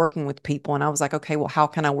 And it was working with people. And I was like, okay, well, how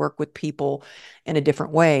can I work with people in a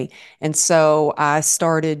different way? And so I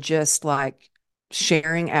started just like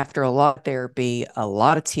sharing after a lot of therapy, a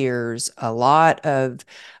lot of tears, a lot of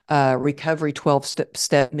recovery 12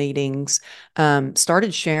 step meetings,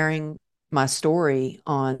 started sharing my story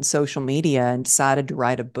on social media and decided to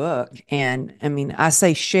write a book. And I mean, I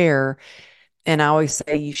say share, and I always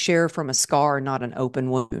say you share from a scar, not an open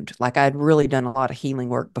wound. Like I'd really done a lot of healing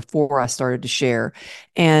work before I started to share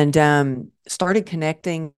and started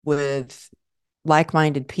connecting with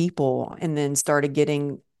like-minded people and then started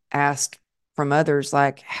getting asked from others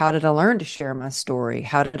like how did I learn to share my story,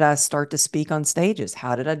 how did I start to speak on stages,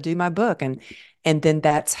 how did I do my book, and then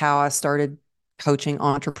that's how I started coaching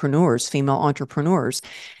entrepreneurs, female entrepreneurs.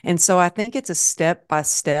 And so I think it's a step by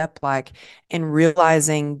step, like, and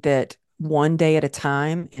realizing that one day at a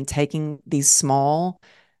time and taking these small,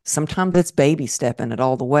 sometimes it's baby stepping it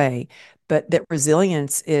all the way, but that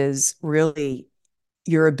resilience is really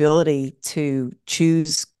your ability to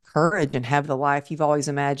choose courage and have the life you've always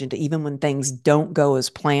imagined, even when things don't go as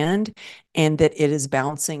planned, and that it is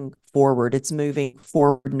bouncing forward. It's moving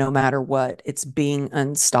forward no matter what. It's being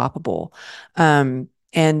unstoppable.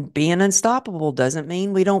 And being unstoppable doesn't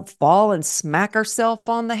mean we don't fall and smack ourselves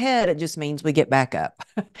on the head. It just means we get back up.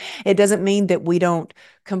 It doesn't mean that we don't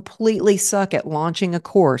completely suck at launching a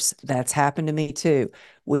course. That's happened to me too.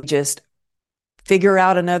 We just figure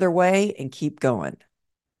out another way and keep going.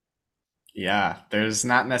 Yeah, there's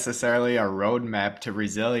not necessarily a roadmap to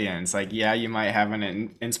resilience. Like, yeah, you might have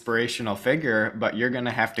an inspirational figure, but you're going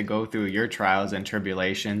to have to go through your trials and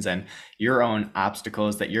tribulations and your own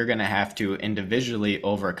obstacles that you're going to have to individually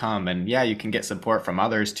overcome. And yeah, you can get support from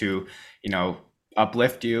others to,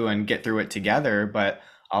 uplift you and get through it together. But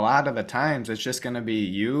a lot of the times it's just going to be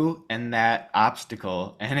you and that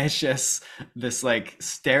obstacle. And it's just this like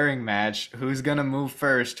staring match. Who's going to move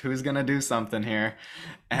first? Who's going to do something here?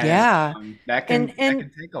 And Yeah. that can And that and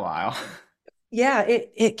can take a while. yeah,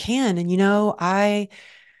 it can. And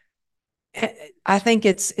I think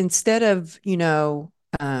it's instead of,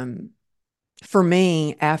 for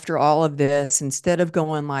me after all of this, instead of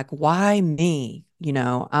going like, why me?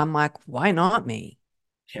 I'm like, why not me?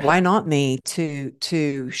 Yeah. Why not me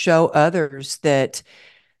to show others that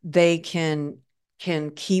they can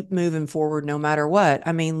keep moving forward no matter what.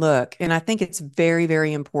 I mean, look, and I think it's very,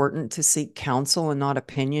 very important to seek counsel and not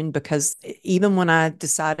opinion because even when I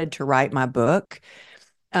decided to write my book,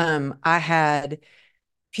 I had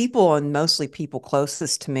people and mostly people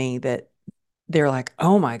closest to me that they're like,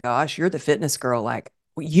 "Oh my gosh, you're the fitness girl. Like,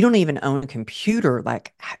 you don't even own a computer.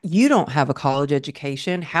 Like, you don't have a college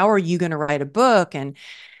education. How are you going to write a book?" And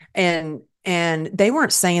they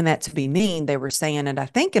weren't saying that to be mean. They were saying it, I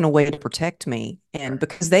think, in a way to protect me, and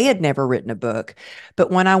because they had never written a book.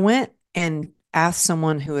 But when I went and asked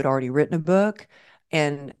someone who had already written a book,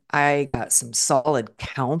 and I got some solid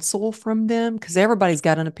counsel from them because everybody's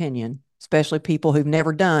got an opinion, especially people who've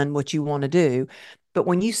never done what you want to do. But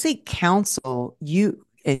when you seek counsel, you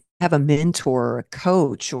have a mentor or a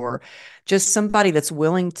coach or just somebody that's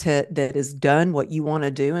willing to, that has done what you want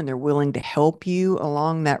to do and they're willing to help you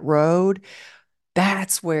along that road.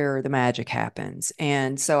 That's where the magic happens.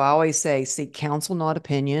 And so I always say, seek counsel, not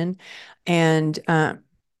opinion. And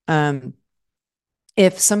um,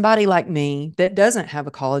 if somebody like me that doesn't have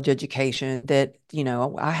a college education, that,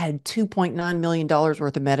 I had $2.9 million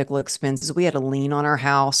worth of medical expenses, we had a lien on our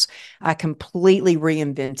house. I completely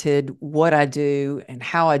reinvented what I do and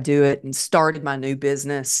how I do it and started my new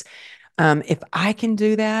business. If I can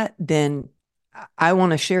do that, then I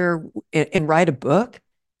want to share and write a book.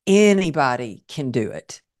 Anybody can do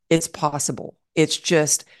it. It's possible. It's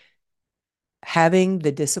just having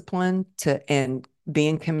the discipline to and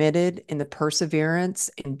being committed and the perseverance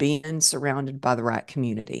and being surrounded by the right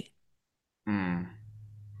community. Hmm.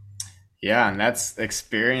 Yeah, and that's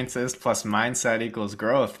experiences plus mindset equals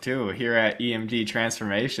growth too. Here at EMG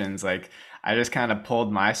Transformations, like I just kind of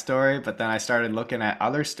pulled my story, but then I started looking at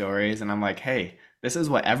other stories and I'm like, hey, this is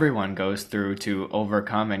what everyone goes through to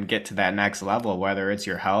overcome and get to that next level, whether it's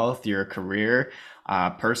your health, your career,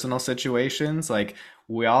 personal situations. Like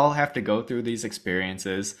we all have to go through these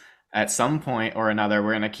experiences. At some point or another,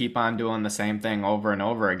 we're going to keep on doing the same thing over and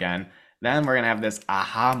over again. Then we're going to have this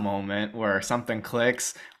aha moment where something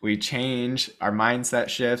clicks, we change, our mindset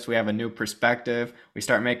shifts, we have a new perspective, we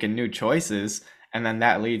start making new choices, and then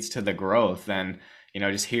that leads to the growth. And,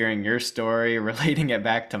 just hearing your story, relating it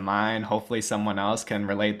back to mine, hopefully someone else can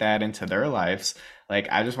relate that into their lives. Like,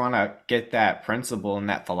 I just want to get that principle and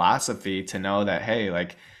that philosophy to know that, hey,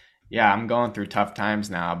 like, yeah, I'm going through tough times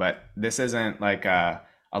now, but this isn't like a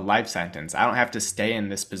life sentence. I don't have to stay in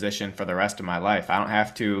this position for the rest of my life. I don't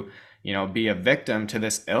have to, be a victim to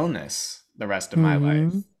this illness the rest of my Mm-hmm.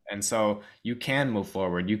 life. And so you can move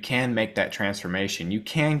forward. You can make that transformation. You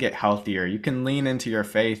can get healthier. You can lean into your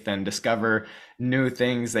faith and discover new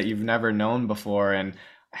things that you've never known before and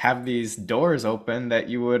have these doors open that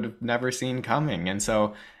you would have never seen coming. And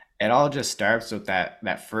so it all just starts with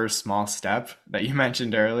that first small step that you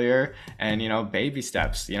mentioned earlier, and baby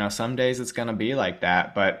steps. Some days it's going to be like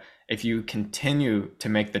that, but if you continue to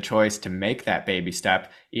make the choice to make that baby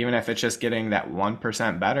step, even if it's just getting that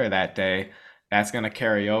 1% better that day, that's going to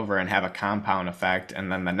carry over and have a compound effect. And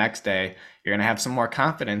then the next day you're going to have some more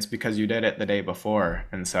confidence because you did it the day before.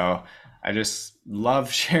 And so I just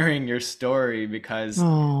love sharing your story because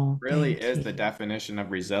Oh, really thank is the you. definition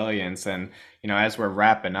of resilience. And, as we're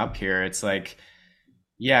wrapping up here, it's like,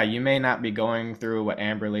 yeah, you may not be going through what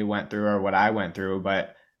Amberly went through or what I went through,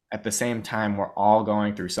 but at the same time, we're all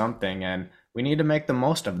going through something and we need to make the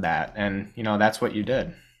most of that. And, that's what you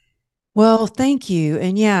did. Well, thank you.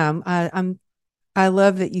 And yeah, I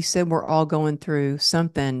love that you said we're all going through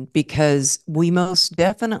something because we most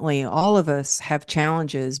definitely, all of us have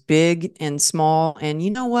challenges, big and small. And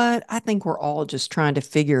you know what? I think we're all just trying to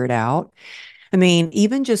figure it out. I mean,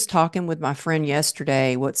 even just talking with my friend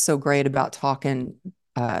yesterday, what's so great about talking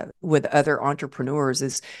with other entrepreneurs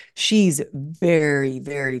is she's very,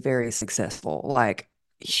 very, very successful, like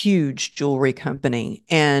huge jewelry company.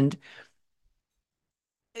 And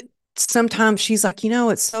sometimes she's like,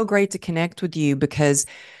 it's so great to connect with you because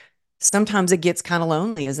sometimes it gets kind of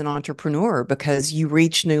lonely as an entrepreneur because you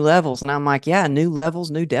reach new levels. And I'm like, yeah, new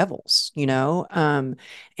levels, new devils. And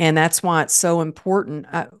that's why it's so important.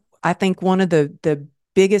 I think one of the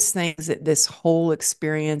biggest things that this whole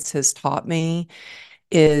experience has taught me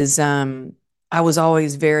is I was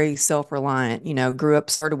always very self-reliant, grew up,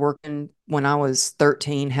 started working when I was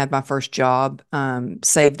 13, had my first job,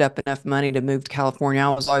 saved up enough money to move to California.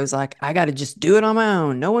 I was always like, I got to just do it on my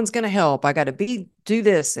own. No one's going to help. I got to do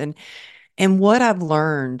this. And what I've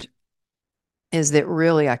learned is that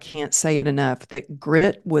really, I can't say it enough, that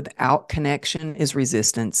grit without connection is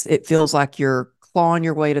resistance. It feels like you're clawing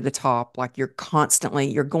your way to the top, like you're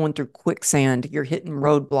going through quicksand, you're hitting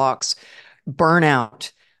roadblocks,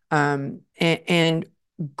 burnout. And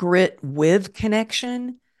grit with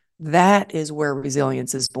connection, that is where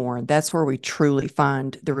resilience is born. That's where we truly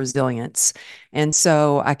find the resilience. And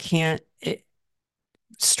so I can't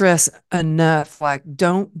stress enough, like,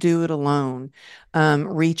 don't do it alone.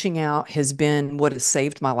 Reaching out has been what has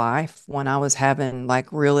saved my life when I was having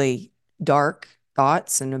like really dark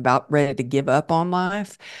thoughts and about ready to give up on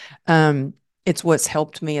life. um, it's what's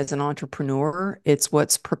helped me as an entrepreneur. It's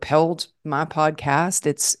what's propelled my podcast.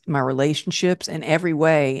 It's my relationships in every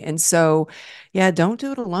way. And so, yeah, don't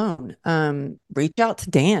do it alone. Reach out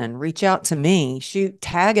to Dan, reach out to me, shoot,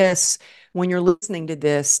 tag us when you're listening to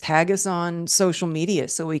this, tag us on social media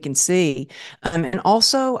so we can see. And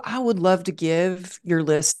also, I would love to give your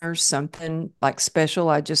listeners something like special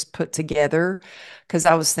I just put together because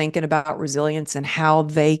I was thinking about resilience and how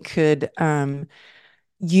they could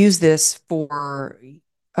use this for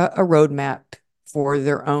a roadmap for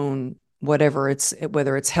their own whatever it's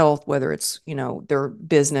whether it's health, whether it's their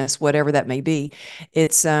business, whatever that may be.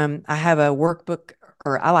 It's I have a workbook,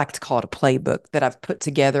 or I like to call it a playbook, that I've put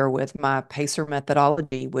together with my pacer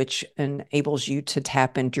methodology, which enables you to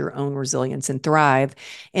tap into your own resilience and thrive.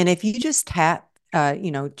 And if you just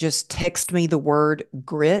just text me the word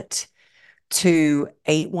grit to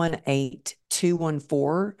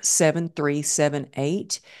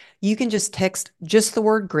 818-214-7378. You can just text just the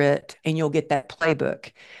word grit and you'll get that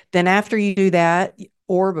playbook. Then after you do that,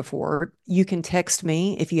 or before, you can text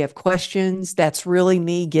me if you have questions. That's really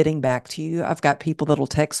me getting back to you. I've got people that'll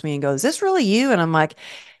text me and go, "Is this really you?" And I'm like,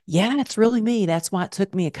 "Yeah, it's really me. That's why it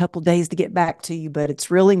took me a couple days to get back to you, but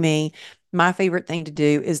it's really me." My favorite thing to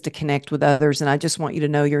do is to connect with others. And I just want you to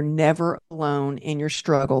know you're never alone in your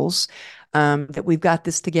struggles, that we've got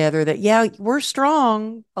this together, that, yeah, we're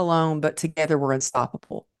strong alone, but together we're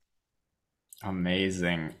unstoppable.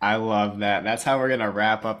 Amazing. I love that. That's how we're going to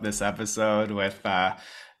wrap up this episode with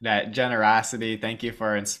that generosity. Thank you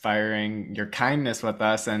for inspiring your kindness with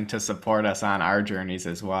us and to support us on our journeys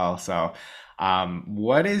as well. So,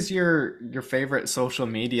 what is your favorite social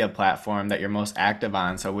media platform that you're most active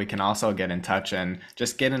on so we can also get in touch and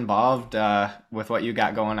just get involved with what you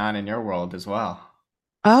got going on in your world as well?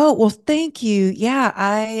 Oh, well, thank you. Yeah,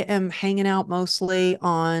 I am hanging out mostly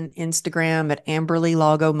on Instagram at Amberly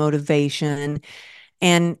Lago Motivation.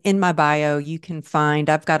 And in my bio, you can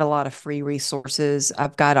find, I've got a lot of free resources.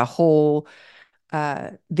 I've got a whole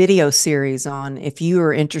video series on if you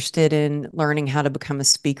are interested in learning how to become a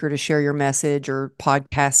speaker to share your message, or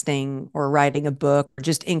podcasting, or writing a book, or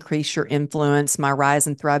just increase your influence. My Rise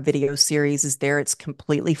and Thrive video series is there. It's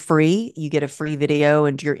completely free. You get a free video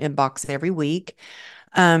into your inbox every week.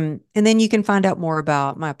 And then you can find out more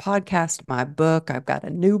about my podcast, my book. I've got a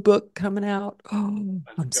new book coming out. Oh,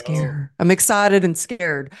 Let's I'm go. scared. I'm excited and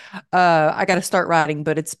scared. I got to start writing,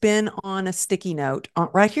 but it's been on a sticky note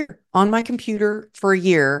right here on my computer for a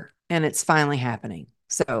year, and it's finally happening.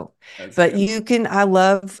 So, Let's but go. you can, I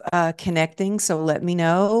love connecting. So let me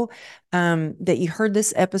know that you heard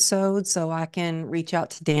this episode so I can reach out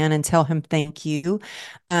to Dan and tell him thank you.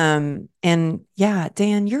 And yeah,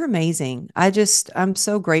 Dan, you're amazing. I'm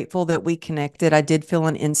so grateful that we connected. I did feel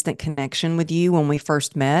an instant connection with you when we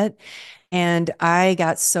first met. And I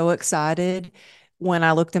got so excited when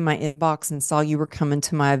I looked in my inbox and saw you were coming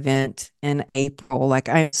to my event in April. Like,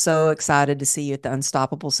 I'm so excited to see you at the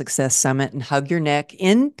Unstoppable Success Summit and hug your neck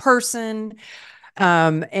in person.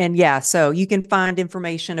 And yeah, so you can find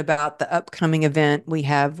information about the upcoming event we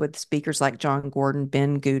have with speakers like John Gordon,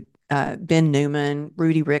 Ben Newman,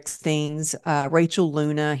 Rudy Ricksteins, Rachel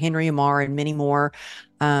Luna, Henry Amar, and many more.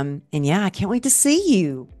 And yeah, I can't wait to see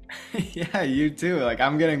you. Yeah, you too. Like,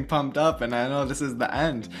 I'm getting pumped up and I know this is the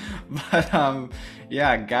end. But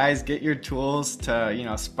yeah, guys, get your tools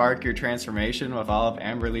to, spark your transformation with all of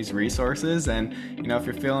Amberly's resources. And, if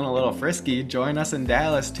you're feeling a little frisky, join us in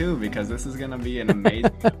Dallas too, because this is going to be an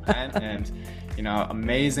amazing event and,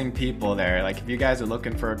 amazing people there. Like, if you guys are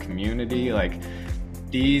looking for a community, like,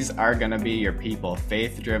 these are going to be your people,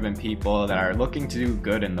 faith-driven people that are looking to do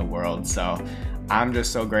good in the world. So I'm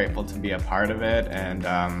just so grateful to be a part of it, and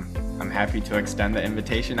I'm happy to extend the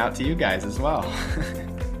invitation out to you guys as well.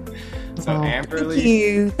 So Oh, thank Amberly,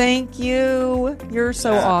 you. Thank you. You're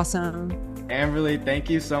so yeah, awesome. Amberly, thank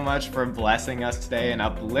you so much for blessing us today and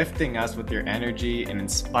uplifting us with your energy and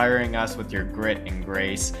inspiring us with your grit and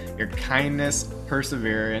grace. Your kindness,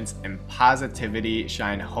 perseverance, and positivity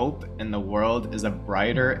shine hope, and the world is a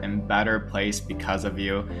brighter and better place because of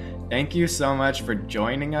you. Thank you so much for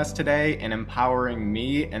joining us today and empowering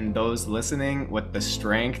me and those listening with the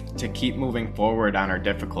strength to keep moving forward on our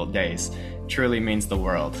difficult days. It truly means the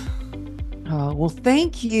world. Oh, well,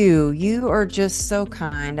 thank you. You are just so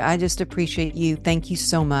kind. I just appreciate you. Thank you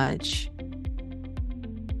so much.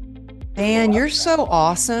 You're Dan, you're so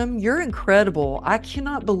awesome. You're incredible. I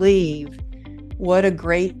cannot believe what a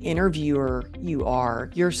great interviewer you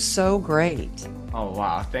are. You're so great. Oh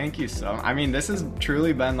wow, thank you so. I mean, this has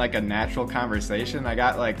truly been like a natural conversation. I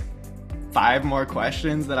got like 5 more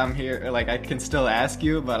questions that I'm here, like I can still ask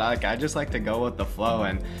you, but I just like to go with the flow,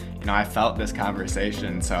 and I felt this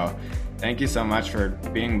conversation. So, thank you so much for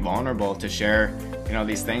being vulnerable to share,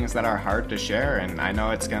 these things that are hard to share, and I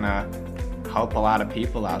know it's gonna help a lot of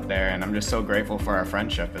people out there, and I'm just so grateful for our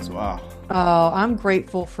friendship as well. Oh, I'm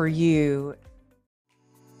grateful for you.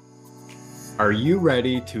 Are you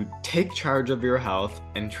ready to take charge of your health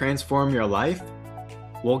and transform your life?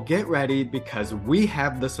 Well, get ready because we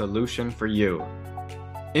have the solution for you.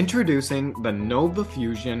 Introducing the Nova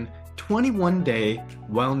Fusion 21-Day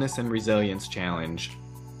Wellness and Resilience Challenge.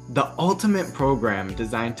 The ultimate program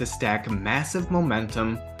designed to stack massive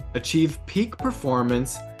momentum, achieve peak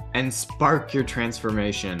performance, and spark your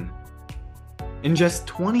transformation. In just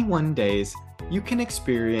 21 days, you can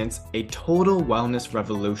experience a total wellness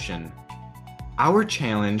revolution. Our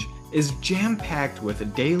challenge is jam-packed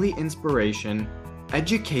with daily inspiration,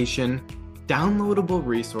 education, downloadable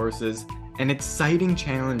resources, and exciting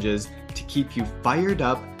challenges to keep you fired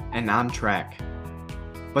up and on track.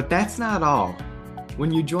 But that's not all.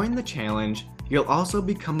 When you join the challenge, you'll also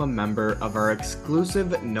become a member of our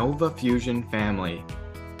exclusive Nova Fusion family.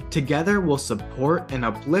 Together, we'll support and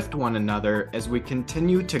uplift one another as we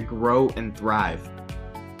continue to grow and thrive.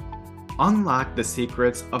 Unlock the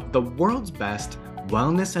secrets of the world's best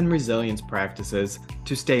wellness and resilience practices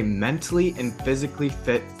to stay mentally and physically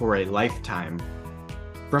fit for a lifetime.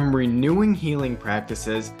 From renewing healing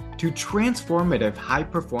practices to transformative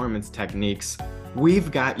high-performance techniques,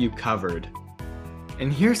 we've got you covered.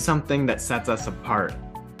 And here's something that sets us apart.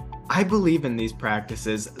 I believe in these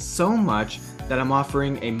practices so much that I'm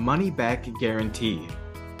offering a money-back guarantee.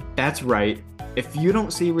 That's right, if you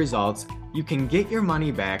don't see results, you can get your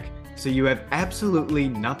money back, so you have absolutely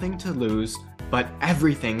nothing to lose, but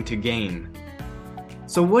everything to gain.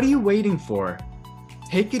 So what are you waiting for?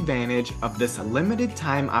 Take advantage of this limited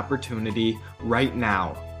time opportunity right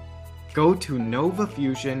now. Go to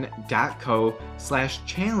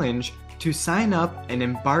novafusion.co/challenge to sign up and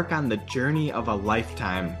embark on the journey of a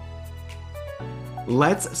lifetime.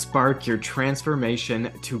 Let's spark your transformation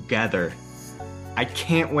together. I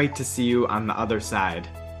can't wait to see you on the other side.